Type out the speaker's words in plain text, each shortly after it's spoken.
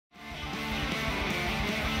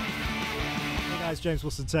guys, James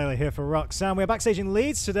Wilson-Taylor here for Rock Sound. We're backstage in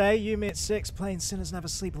Leeds today. YMAS 6 playing Sinners Never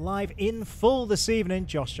Sleep live in full this evening.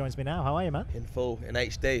 Josh joins me now. How are you, man? In full, in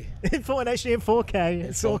HD. In full, in HD, in 4K.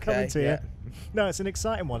 It's 4K, all coming to you. No, it's an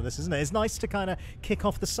exciting one, this, isn't it? It's nice to kind of kick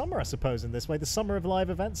off the summer, I suppose, in this way. The summer of live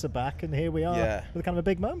events are back, and here we are with kind of a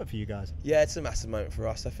big moment for you guys. Yeah, it's a massive moment for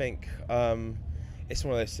us. I think it's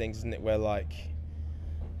one of those things, isn't it, where, like,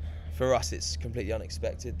 for us, it's completely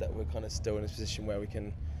unexpected that we're kind of still in a position where we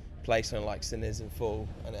can play something like Sinners in full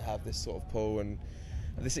and it have this sort of pull and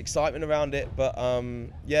this excitement around it. But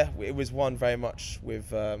yeah, it was one very much with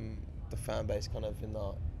the fan base kind of in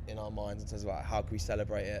our minds in terms of like how can we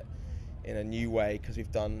celebrate it in a new way, because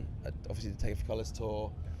we've done obviously the Take for Colours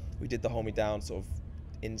tour, we did the Hold Me Down sort of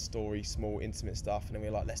in-story, small, intimate stuff, and then we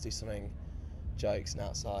were like, let's do something jokes and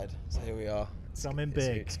outside. So here we are. Something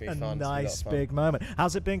big, it's gonna be a fun. nice big moment.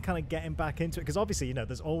 How's it been kind of getting back into it? Because obviously, you know,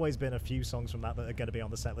 there's always been a few songs from that are going to be on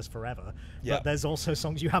the set list forever. But there's also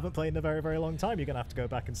songs you haven't played in a very, very long time. You're going to have to go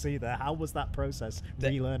back and see there. How was that process,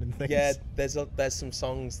 relearning things? Yeah, there's some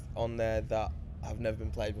songs on there that have never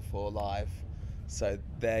been played before live. So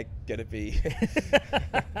they're going to be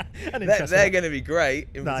they're going to be great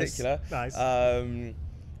in particular. Nice.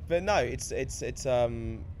 But no,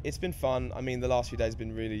 it's been fun. I mean, the last few days have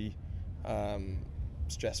been really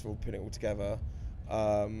stressful putting it all together,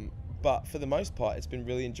 but for the most part it's been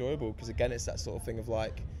really enjoyable, because again it's that sort of thing of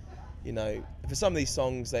like, you know, for some of these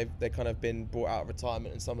songs they've kind of been brought out of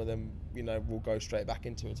retirement, and some of them, you know, will go straight back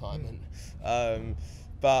into retirement.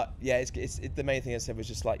 But yeah, it's the main thing I said was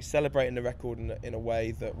just like celebrating the record in a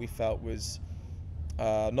way that we felt was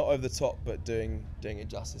not over the top, but doing it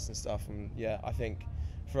justice and stuff. And yeah, I think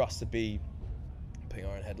for us to be putting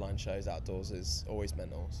our own headline shows outdoors is always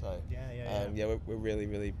mental. So yeah, we're really,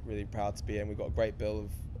 really, really proud to be in. We've got a great bill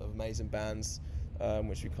of amazing bands,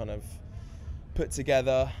 which we kind of put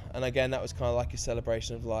together. And again, that was kind of like a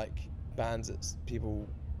celebration of like bands that people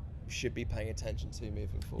should be paying attention to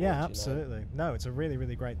moving forward. Yeah, absolutely. You know? No, it's a really,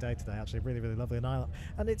 really great day today, actually. Really, really lovely night.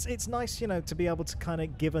 And it's nice, you know, to be able to kind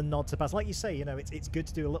of give a nod to past. Like you say, you know, it's good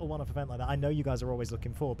to do a little one-off event like that. I know you guys are always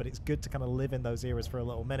looking forward, but it's good to kind of live in those eras for a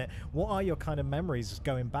little minute. What are your kind of memories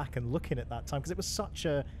going back and looking at that time? Because it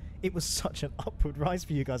was such an upward rise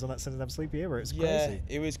for you guys on that Sinners Never Sleep era. It was crazy.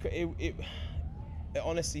 Yeah, it was. It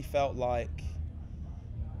honestly felt like,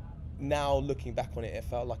 now looking back on it, it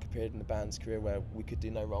felt like a period in the band's career where we could do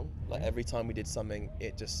no wrong. Like every time we did something,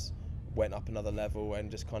 it just went up another level and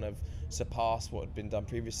just kind of surpassed what had been done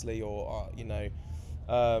previously, or you know,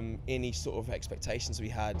 any sort of expectations we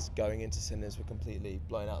had going into Sinners were completely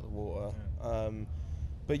blown out of the water.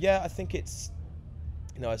 But yeah, I think it's,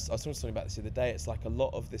 you know, I was talking something about this the other day. It's like a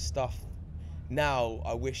lot of this stuff now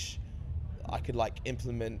I wish I could like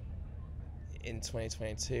implement in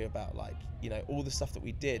 2022 about, like, you know, all the stuff that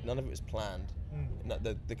we did, none of it was planned.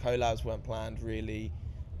 The collabs weren't planned really.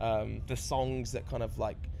 The songs that kind of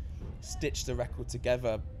like stitched the record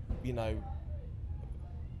together, you know,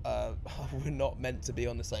 were not meant to be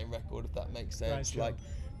on the same record, if that makes sense. Right, sure.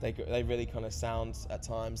 Like they really kind of sound at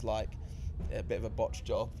times like a bit of a botched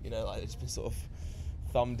job, you know, like it's been sort of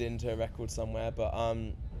thumbed into a record somewhere. But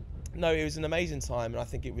no, it was an amazing time, and I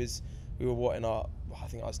think we were I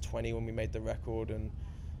think I was 20 when we made the record, and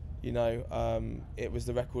you know, it was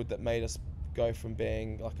the record that made us go from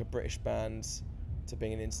being like a British band to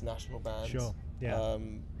being an international band. Sure. Yeah.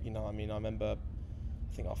 You know, I mean, I remember,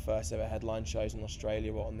 I think our first ever headline shows in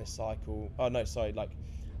Australia were on this cycle. Oh no, sorry, like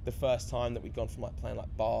the first time that we'd gone from like playing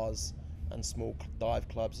like bars and small dive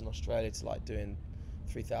clubs in Australia to like doing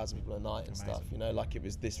 3,000 people a night and stuff. You know, like it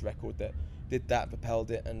was this record that did that,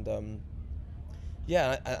 propelled it, and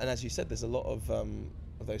yeah, and as you said, there's a lot of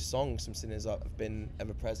those songs from Sinners that have been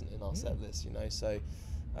ever present in our set list, you know. So,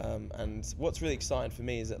 and what's really exciting for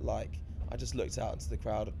me is that, like, I just looked out into the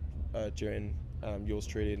crowd during yours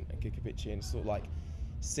truly and Kikapichi, and sort of like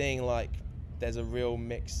seeing like there's a real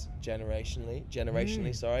mix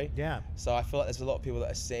generationally. Sorry. Yeah. So I feel like there's a lot of people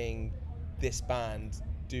that are seeing this band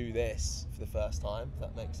do this for the first time. If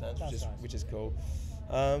that makes sense, which is cool.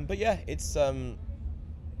 But yeah, it's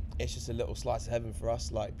just a little slice of heaven for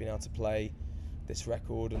us, like being able to play this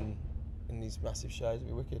record and in these massive shows. It'd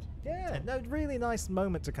be wicked. Yeah, no, really nice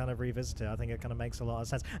moment to kind of revisit it. I think it kind of makes a lot of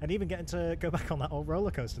sense. And even getting to go back on that old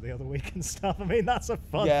roller coaster the other week and stuff. I mean, that's a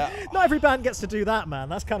fun. Yeah. Not every band gets to do that, man.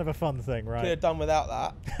 That's kind of a fun thing, right? Could have done without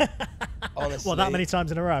that. Honestly. Well, that many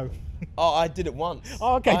times in a row. Oh, I did it once.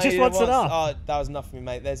 Oh, okay, just once enough. Oh, that was enough for me,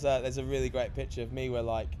 mate. There's a really great picture of me where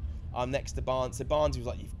like I'm next to Barnes. So Barnes was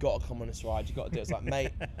like, "You've got to come on this ride. You've got to do it." It's like,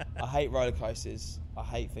 mate, I hate roller coasters. I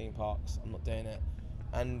hate theme parks. I'm not doing it.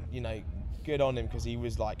 And you know, good on him, because he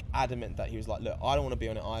was like adamant that he was like, look, I don't want to be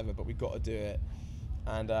on it either, but we've got to do it,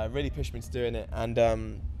 and really pushed me into doing it.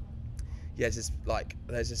 And yeah, just like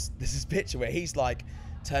there's this picture where he's like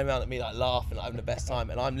turning around at me like laughing, like having the best time,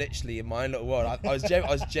 and I'm literally in my own little world. I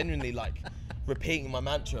was genuinely like repeating my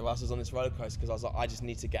mantra whilst I was on this roller coaster, because I was like, I just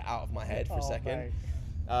need to get out of my head for a second.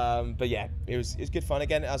 But yeah, it was good fun.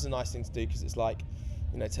 Again, it was a nice thing to do, because it's like,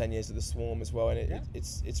 you know, 10 years of the Swarm as well, and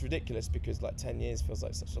it's ridiculous, because like 10 years feels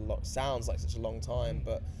like sounds like such a long time,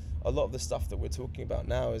 but a lot of the stuff that we're talking about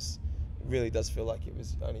now really does feel like it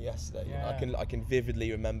was only yesterday. Yeah. You know, I can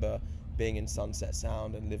vividly remember being in Sunset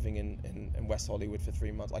Sound and living in West Hollywood for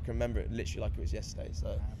 3 months. I can remember it literally like it was yesterday.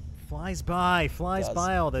 So flies by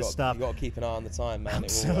all this stuff. You got to keep an eye on the time, man.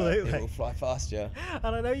 Absolutely. It will fly past you.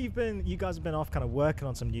 And I know you guys have been off kind of working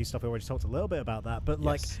on some new stuff. We already talked a little bit about that, but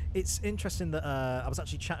like, it's interesting that I was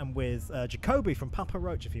actually chatting with Jacoby from Papa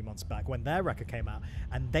Roach a few months back when their record came out,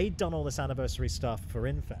 and they'd done all this anniversary stuff for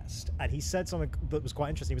Infest, and he said something that was quite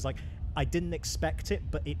interesting. He was like, I didn't expect it,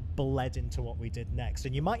 but it bled into what we did next.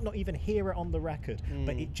 And you might not even hear it on the record,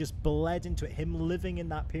 but it just bled into it. Him living in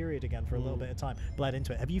that period again for a little bit of time bled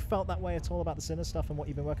into it. Have you felt that way at all about the Sinner stuff and what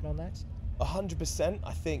you've been working on next? 100%.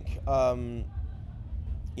 I think,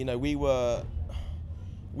 you know,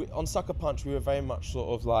 on Sucker Punch, we were very much sort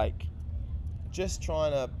of like just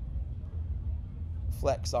trying to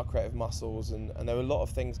flex our creative muscles, and there were a lot of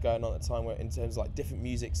things going on at the time where, in terms of like different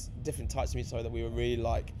types of music, that we were really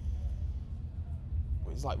like,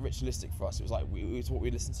 it was like ritualistic for us. It was like it was what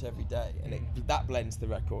we listened to every day, and that blends the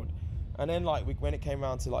record. And then like when it came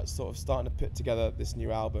around to like sort of starting to put together this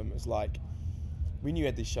new album, it was like we knew we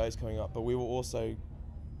had these shows coming up, but we were also,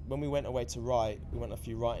 when we went away to write, we went on a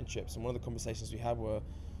few writing trips, and one of the conversations we had were,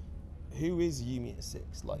 who is YMAS?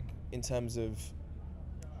 Like, in terms of,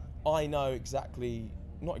 I know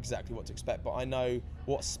not exactly what to expect, but I know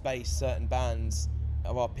what space certain bands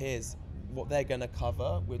of our peers, what they're going to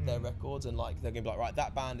cover with their records, and like they're going to be like, right,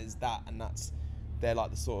 that band is that, and they're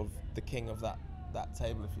like the sort of the king of that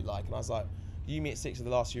table, if you like. And I was like, YMAS of the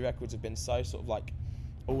last few records have been so sort of like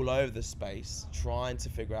all over the space, trying to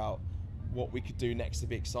figure out what we could do next to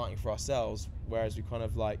be exciting for ourselves, whereas we kind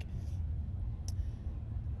of like,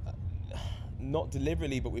 not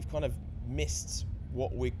deliberately, but we've kind of missed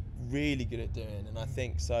what we're really good at doing. And I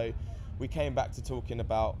think so we came back to talking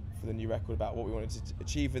about, for the new record, about what we wanted to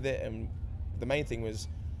achieve with it, and the main thing was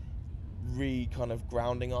kind of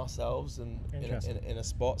grounding ourselves and in a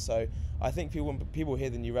spot. So I think when people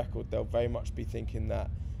hear the new record, they'll very much be thinking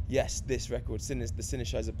that, yes, this record, the Sinner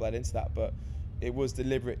shows have bled into that, but it was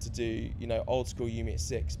deliberate to do, you know, old school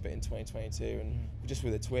YMAS, but in 2022, and just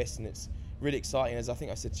with a twist. And it's really exciting. As I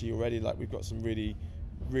think I said to you already, like, we've got some really,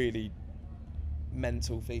 really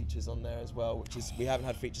mental features on there as well, which is, we haven't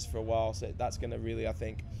had features for a while, so that's going to really, I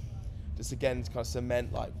think, just again kind of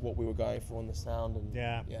cement like what we were going for on the sound. And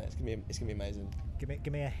yeah, it's gonna be amazing. Give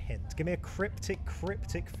me a hint. Give me a cryptic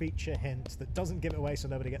feature hint that doesn't give it away so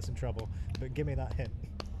nobody gets in trouble, but give me that hint.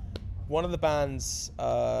 One of the bands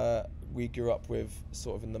we grew up with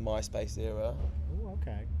sort of in the MySpace era. Oh,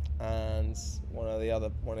 okay. And one of the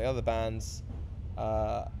other bands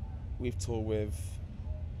we've toured with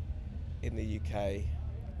in the UK.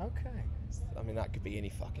 Okay. I mean, that could be any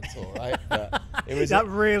fucking tour, right? But it was that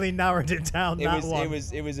really narrowed it down.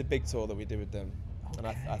 It was a big tour that we did with them. Okay.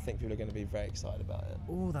 And I think people are going to be very excited about it.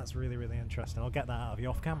 Oh, that's really, really interesting. I'll get that out of you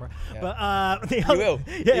off camera. Yeah. But you will.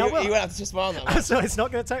 Yeah, I will. You won't have to just smile on that one. So it's not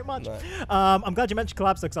going to take much. No. I'm glad you mentioned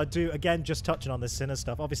collabs, though, because I do, again, just touching on this Sinner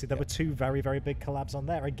stuff. Obviously, there were two very, very big collabs on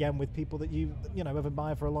there, again, with people that you know, have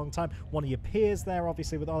admired for a long time. One of your peers there,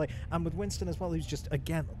 obviously, with Ollie, and with Winston as well, who's just,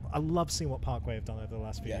 again, I love seeing what Parkway have done over the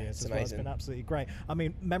last few years. It's as amazing. Well. It's been absolutely great. I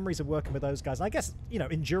mean, memories of working with those guys. I guess, you know,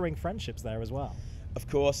 enduring friendships there as well. Of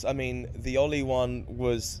course. I mean, the Ollie one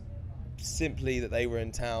was simply that they were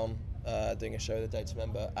in town doing a show the day to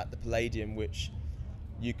remember at the Palladium, which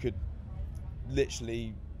you could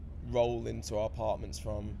literally roll into our apartments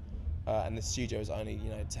from, and the studio was only, you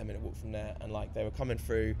know, 10-minute walk from there. And like, they were coming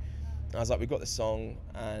through, and I was like, we've got this song,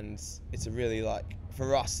 and it's a really, like,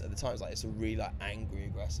 for us at the time, it's a really like angry,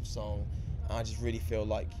 aggressive song, and I just really feel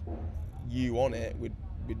like you on it would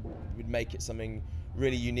make it something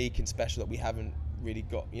really unique and special that we haven't really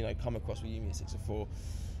got, you know, come across with YMAS before.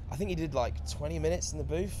 I think he did like 20 minutes in the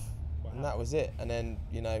booth. Wow. And that was it. And then,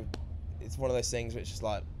 you know, it's one of those things which is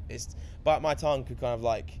like, but my tongue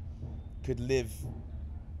could live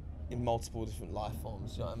in multiple different life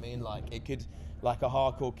forms, you know what I mean? Like, it could, like a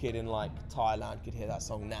hardcore kid in like Thailand could hear that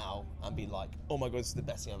song now and be like, oh my God, this is the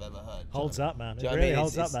best thing I've ever heard. Holds up, man. It really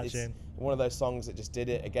holds up, that tune. One of those songs that just did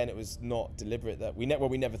it. Again, it was not deliberate. That we never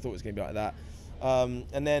thought it was going to be like that.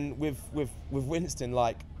 And then with Winston,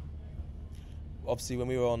 like, obviously when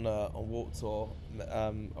we were on Warped Tour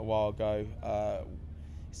a while ago,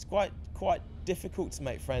 it's quite difficult to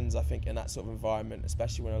make friends, I think, in that sort of environment,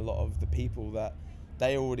 especially when a lot of the people that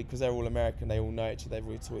they already, because they're all American, they all know each other, they've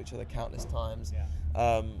already taught each other countless times.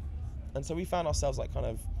 Yeah. And so we found ourselves like kind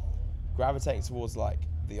of gravitating towards like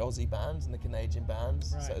the Aussie bands and the Canadian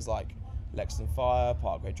bands. Right. So it was like Lexington Fire,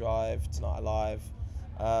 Parkway Drive, Tonight Alive.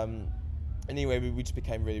 Anyway, we just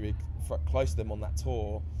became really, really close to them on that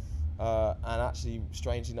tour. And actually,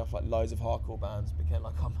 strangely enough, like loads of hardcore bands became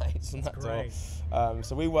like our mates on that tour.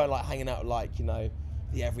 So we weren't like hanging out like, you know,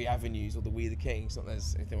 the Every Avenues or the We the Kings. Not that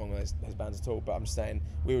there's anything wrong with those bands at all, but I'm just saying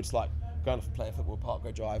we were just like going off playing football,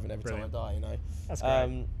 Parkway Drive, and Every Time I Die, you know. That's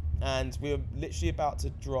great. And we were literally about to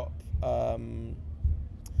drop.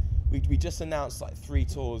 We just announced like 3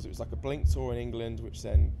 tours. It was like a Blink tour in England, which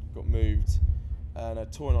then got moved, and a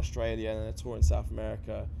tour in Australia, and a tour in South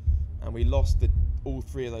America. And we lost all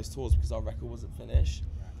 3 of those tours because our record wasn't finished.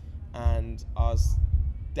 And I was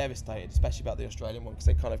devastated, especially about the Australian one, because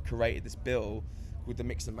they kind of created this bill with the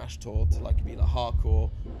Mix and Mash tour to like be like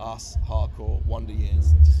hardcore, us, hardcore, Wonder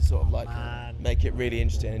Years, just to sort of like make it really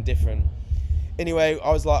interesting and different. Anyway,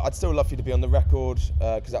 I was like, I'd still love you to be on the record,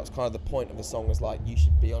 because that was kind of the point of the song, was like, you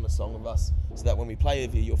should be on a song with us, so that when we play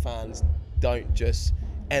with you, your fans don't just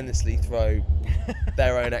endlessly throw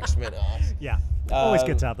their own excrement at us. Yeah. Always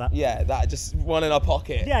good to have that. Yeah, that just one in our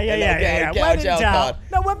pocket. Yeah. Get a jail card.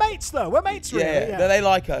 No, we're mates though. We're mates, really. Yeah. They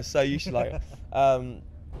like us, so you should like us.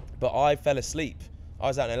 But I fell asleep. I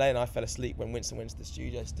was out in LA and I fell asleep when Winston went to the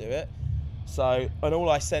studio to do it. So, and all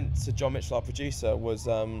I sent to John Mitchell, our producer, was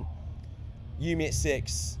 "You Me at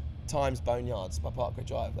 6 times Boneyards" by Parkway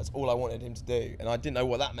Drive. That's all I wanted him to do, and I didn't know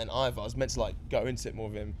what that meant either. I was meant to like go into it more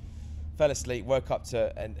with him. Fell asleep, woke up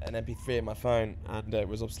to an MP3 in my phone, and it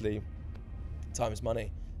was obviously Time Is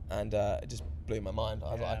Money, and it just blew my mind.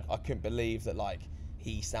 I was like, I couldn't believe that like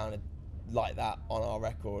he sounded like that on our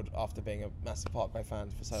record after being a massive Parkway fan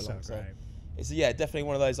for so long. So it's definitely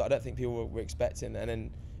one of those that I don't think people were expecting, and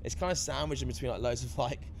then it's kind of sandwiched in between like loads of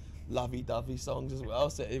like lovey-dovey songs as well,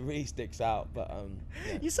 so it really sticks out. But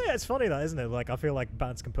you say it's funny though, isn't it? Like, I feel like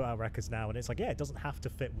bands can put out records now and it's like, it doesn't have to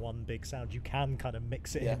fit one big sound. You can kind of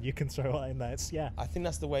mix it in, you can throw it in there. It's I think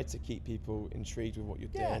that's the way to keep people intrigued with what you're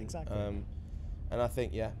doing. Yeah, exactly. And I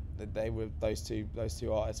think they were those two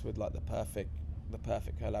artists with like the perfect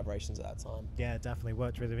collaborations at that time. Yeah, definitely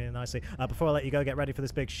worked really, really nicely. Before I let you go, get ready for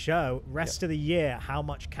this big show. Rest of the year, how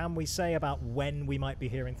much can we say about when we might be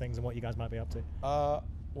hearing things and what you guys might be up to?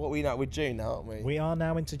 What we know, we're June now, aren't we? We are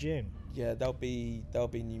now into June. Yeah, there'll be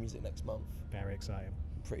new music next month. Very exciting.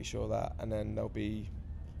 I'm pretty sure of that, and then there'll be,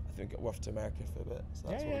 I think we're off to America for a bit. So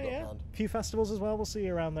that's what we've got planned. A few festivals as well. We'll see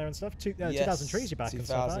you around there and stuff. 2000 Trees, you're back and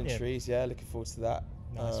stuff, aren't you? 2000 Trees, yeah. Looking forward to that.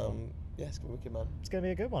 Nice one. Yeah, it's gonna be wicked, man. It's gonna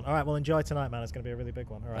be a good one. All right, well, enjoy tonight, man. It's gonna be a really big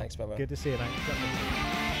one. All right. Thanks, brother. Good to see you, mate.